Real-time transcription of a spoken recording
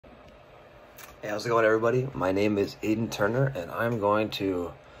Hey, how's it going, everybody? My name is Aiden Turner, and I'm going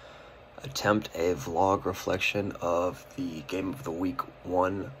to attempt a vlog reflection of the Game of the Week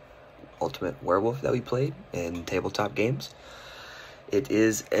 1 Ultimate Werewolf that we played in tabletop games. It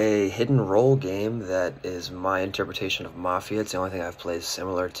is a hidden role game that is my interpretation of Mafia. It's the only thing I've played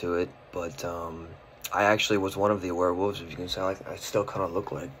similar to it, but I actually was one of the werewolves. If you can tell, I still kind of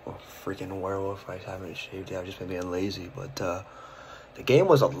look like a freaking werewolf. I haven't shaved yet. I've just been being lazy, but the game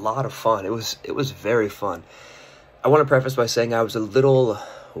was a lot of fun. It was very fun. I want to preface by saying I was a little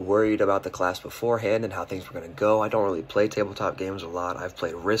worried about the class beforehand and how things were going to go. I don't really play tabletop games a lot. I've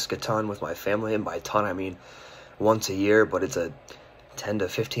played Risk a ton with my family, and by a ton I mean once a year, but it's a 10 to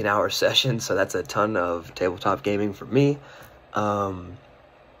 15 hour session, so that's a ton of tabletop gaming for me. But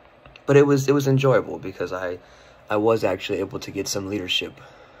it was enjoyable because I was actually able to get some leadership.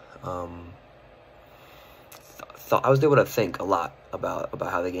 I was able to think a lot about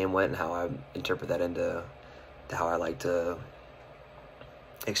how the game went and how I interpret that into how I like to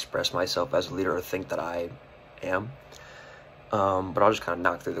express myself as a leader or think that I am. But I'll just kind of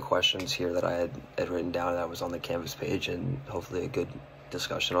knock through the questions here that I had written down that was on the Canvas page, and hopefully a good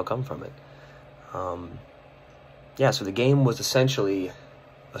discussion will come from it. Yeah, so the game was essentially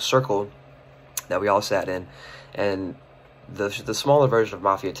a circle that we all sat in, and the smaller version of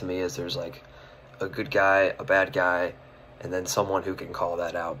Mafia to me is there's like a good guy, a bad guy, and then someone who can call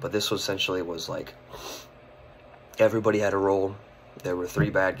that out. But this was essentially was like everybody had a role. There were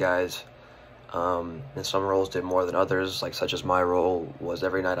 3 bad guys, and some roles did more than others, like such as my role was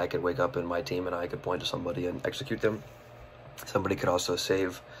every night I could wake up in my team and I could point to somebody and execute them. Somebody could also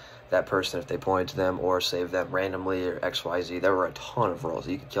save that person if they pointed to them, or save them randomly, or XYZ. There were a ton of roles.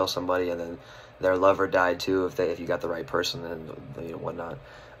 You could kill somebody and then their lover died too if you got the right person and whatnot.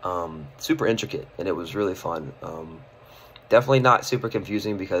 Super intricate, and it was really fun. Definitely not super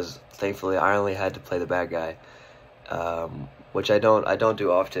confusing because thankfully I only had to play the bad guy, which I don't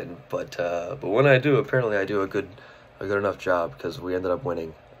do often, but when I do, apparently I do a good enough job because we ended up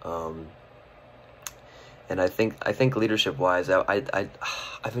winning. And I think leadership wise,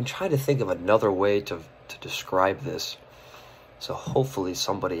 I've been trying to think of another way to describe this, so hopefully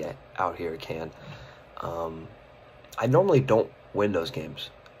somebody out here can. I normally don't win those games,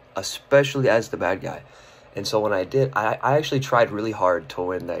 especially as the bad guy, and so when I did, I actually tried really hard to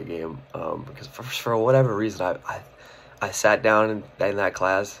win that game, because for whatever reason I sat down in that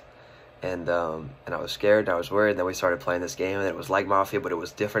class, and I was scared and I was worried, and then we started playing this game, and it was like Mafia, but it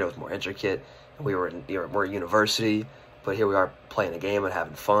was different. It was more intricate. We're at university, but here we are playing a game and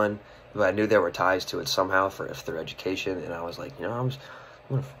having fun. But I knew there were ties to it somehow through education, and I was like, I'm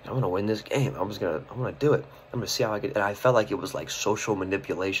gonna win this game. I'm gonna do it. I'm gonna see how I get. And I felt like it was like social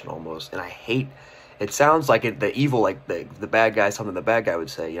manipulation almost. And I hate. It sounds like the evil, like the bad guy, something the bad guy would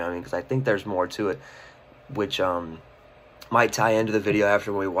say. You know what I mean? Because I think there's more to it, which might tie into the video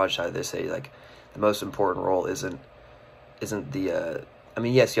after when we watch how they say like the most important role isn't the. I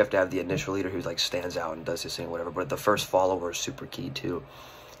mean, yes, you have to have the initial leader who like stands out and does this thing, whatever. But the first follower is super key too.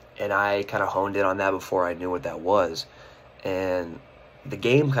 And I kind of honed in on that before I knew what that was, and the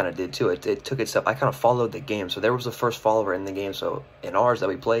game kind of did too. It took itself. I kind of followed the game, so there was a first follower in the game. So in ours that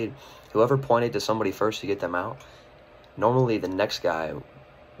we played, whoever pointed to somebody first to get them out, normally the next guy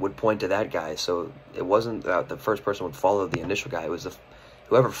would point to that guy. So it wasn't that the first person would follow the initial guy. It was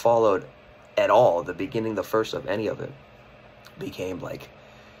whoever followed at all, the beginning, the first of any of it, became like,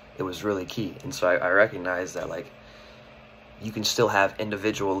 it was really key. And so I recognized that like you can still have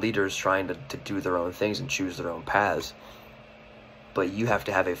individual leaders trying to do their own things and choose their own paths, but you have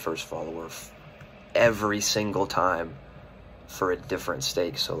to have a first follower every single time for a different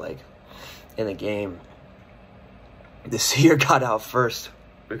stake. So like in the game, the seer got out first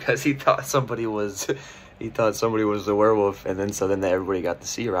because he thought somebody was the werewolf, and then everybody got the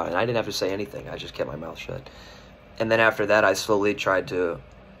seer out, and I didn't have to say anything. I just kept my mouth shut. And then after that, I slowly tried to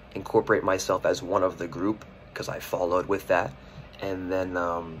incorporate myself as one of the group because I followed with that. And then,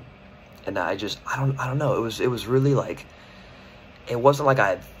 and I don't know. It was really like, it wasn't like I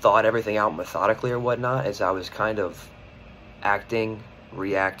had thought everything out methodically or whatnot, as I was kind of acting,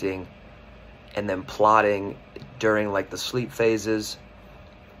 reacting, and then plotting during like the sleep phases.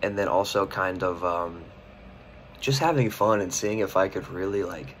 And then also kind of, just having fun and seeing if I could really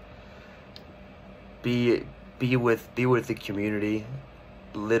like be with the community,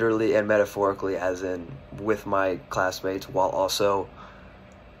 literally and metaphorically, as in with my classmates, while also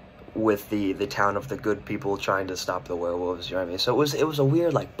with the town of the good people trying to stop the werewolves. You know what I mean? So it was a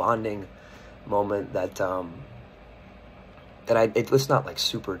weird like bonding moment that it was not like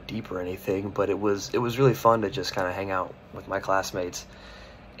super deep or anything, but it was really fun to just kind of hang out with my classmates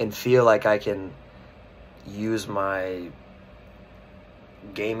and feel like I can use my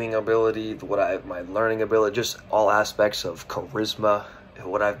gaming ability, my learning ability, just all aspects of charisma,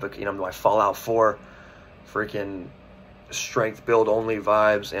 what I've, my Fallout 4 freaking strength build only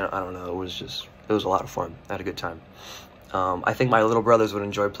vibes, and I don't know, it was a lot of fun. I had a good time. I think my little brothers would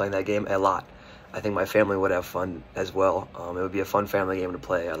enjoy playing that game a lot. I think my family would have fun as well. It would be a fun family game to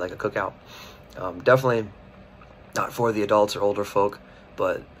play. I like a cookout. Definitely not for the adults or older folk,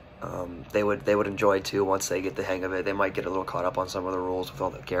 but they would enjoy it too once they get the hang of it. They might get a little caught up on some of the rules with all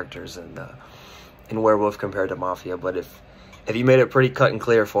the characters in Werewolf compared to Mafia. But if you made it pretty cut and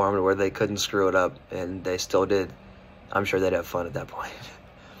clear for them where they couldn't screw it up, and they still did, I'm sure they'd have fun at that point.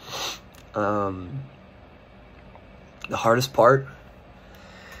 The hardest part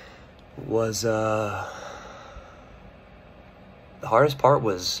was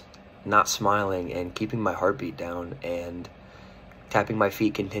not smiling and keeping my heartbeat down and tapping my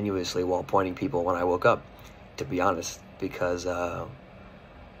feet continuously while pointing people when I woke up, to be honest, because I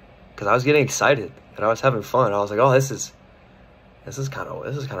was getting excited and I was having fun. I was like, oh, this is kind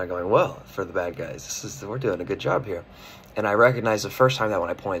of going well for the bad guys. We're doing a good job here. And I recognized the first time that when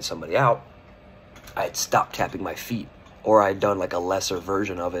I pointed somebody out, I had stopped tapping my feet, or I'd done like a lesser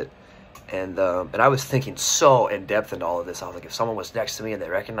version of it. And I was thinking so in depth into all of this. I was like, if someone was next to me and they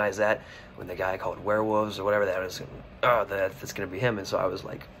recognized that, when the guy called Werewolves or whatever, that's gonna be him. And so I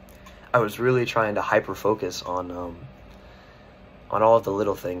was really trying to hyper focus on all of the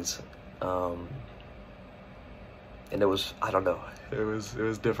little things, and it was, I don't know, it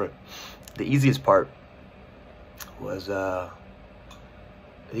was different. The easiest part was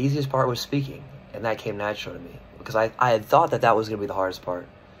speaking, and that came natural to me because I had thought that was gonna be the hardest part.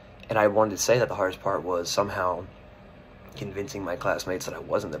 And I wanted to say that the hardest part was somehow convincing my classmates that I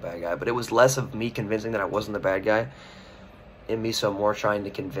wasn't the bad guy. But it was less of me convincing that I wasn't the bad guy, and me so more trying to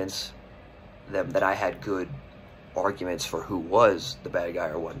convince them that I had good arguments for who was the bad guy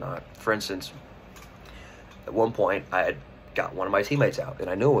or whatnot. For instance, at one point, I had got one of my teammates out, and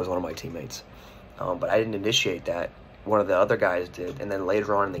I knew it was one of my teammates. But I didn't initiate that. One of the other guys did. And then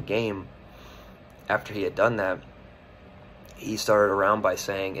later on in the game, after he had done that, he started around by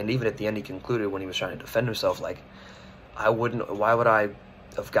saying, and even at the end he concluded when he was trying to defend himself, like, why would I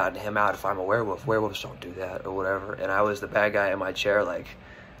have gotten him out if I'm a werewolf? Werewolves don't do that, or whatever. And I was the bad guy in my chair, like,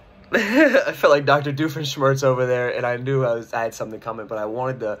 I felt like Dr. Doofenshmirtz over there, and I knew I had something coming, but I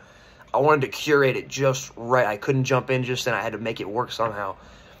wanted to curate it just right. I couldn't jump in just then. I had to make it work somehow.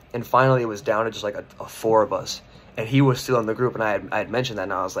 And finally it was down to just like a four of us, and he was still in the group, and I had mentioned that,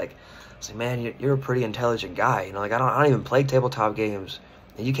 and I was like, man, you're a pretty intelligent guy. You know, like, I don't even play tabletop games.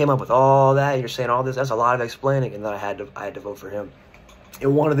 And you came up with all that, and you're saying all this. That's a lot of explaining. And then I had to vote for him.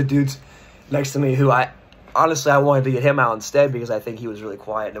 And one of the dudes next to me, who honestly I wanted to get him out instead because I think he was really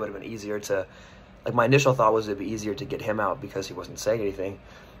quiet, and it would have been easier to, like, my initial thought was it'd be easier to get him out because he wasn't saying anything.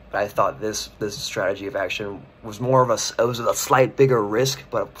 But I thought this strategy of action was more of it was a slight bigger risk,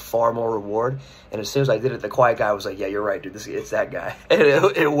 but far more reward. And as soon as I did it, the quiet guy was like, yeah, you're right, dude, it's that guy. And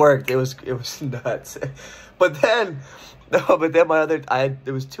it worked. It was nuts. But then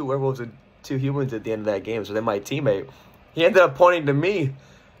there was two werewolves and two humans at the end of that game. So then my teammate, he ended up pointing to me,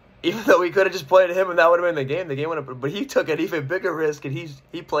 even though we could have just pointed to him and that would have been the game. The game went up, but he took an even bigger risk, and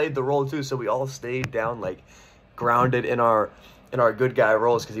he played the role too. So we all stayed down, like, grounded in our good guy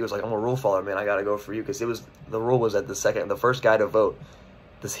roles, because he was like, I'm a rule follower, man, I gotta go for you, because the rule was at the first guy to vote,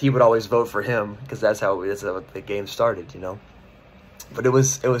 he would always vote for him, because that's how the game started, you know. But it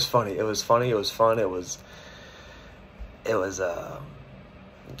was funny. It was funny. It was fun. It was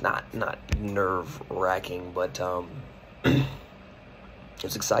not nerve wracking, but it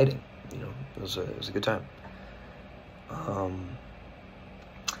was exciting, you know. It was a good time.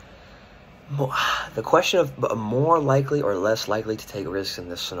 The question of more likely or less likely to take risks in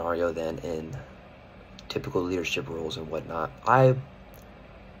this scenario than in typical leadership roles and whatnot, I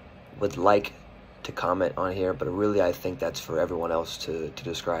would like to comment on here, but really I think that's for everyone else to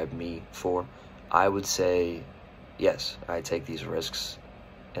describe me for. I would say, yes, I take these risks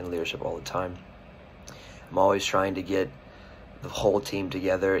in leadership all the time. I'm always trying to get the whole team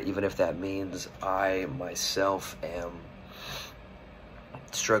together, even if that means I myself am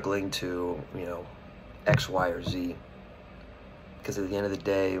struggling to, you know, X, Y, or Z. Because at the end of the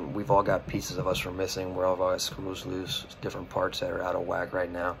day, we've all got pieces of us we're missing. We're all got screws loose, different parts that are out of whack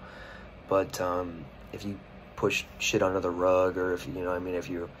right now. But if you push shit under the rug, or if you know what I mean, if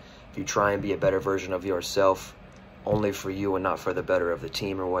you try and be a better version of yourself only for you and not for the better of the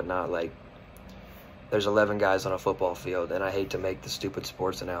team or whatnot, like, there's 11 guys on a football field, and I hate to make the stupid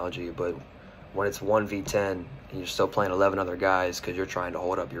sports analogy, but when it's 1v10 and you're still playing 11 other guys because you're trying to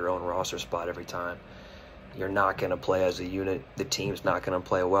hold up your own roster spot every time, you're not going to play as a unit. The team's not going to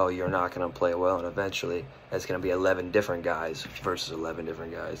play well. You're not going to play well. And eventually, it's going to be 11 different guys versus 11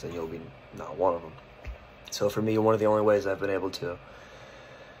 different guys, and you'll be not one of them. So for me, one of the only ways I've been able to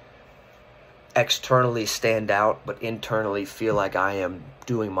externally stand out, but internally feel like I am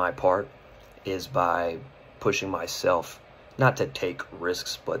doing my part, is by pushing myself, not to take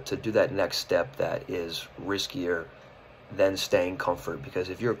risks, but to do that next step that is riskier than staying comfort. Because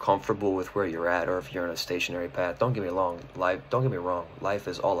if you're comfortable with where you're at, or if you're in a stationary path, don't get me wrong, life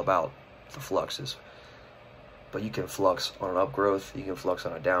is all about the fluxes. But you can flux on an upgrowth, you can flux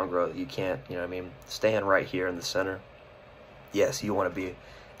on a downgrowth. You can't, you know what I mean, staying right here in the center. Yes, you want to be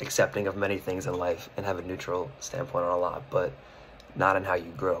accepting of many things in life and have a neutral standpoint on a lot, but not in how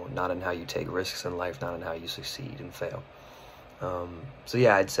you grow, not in how you take risks in life, not in how you succeed and fail. So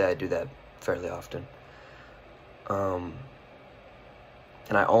yeah, I'd say I do that fairly often. And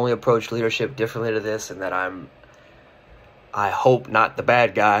I only approach leadership differently to this, and that I hope not the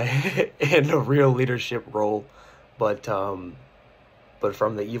bad guy in a real leadership role, but from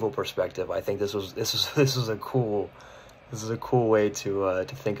the evil perspective, I think this was a cool way to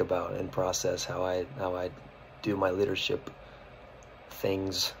think about and process how I do my leadership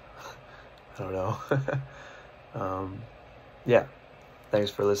things. I don't know. Yeah,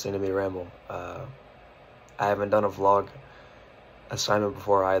 thanks for listening to me ramble. I haven't done a vlog assignment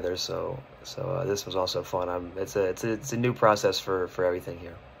before either, so this was also fun. It's a new process for everything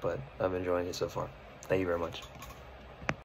here, but I'm enjoying it so far. Thank you very much.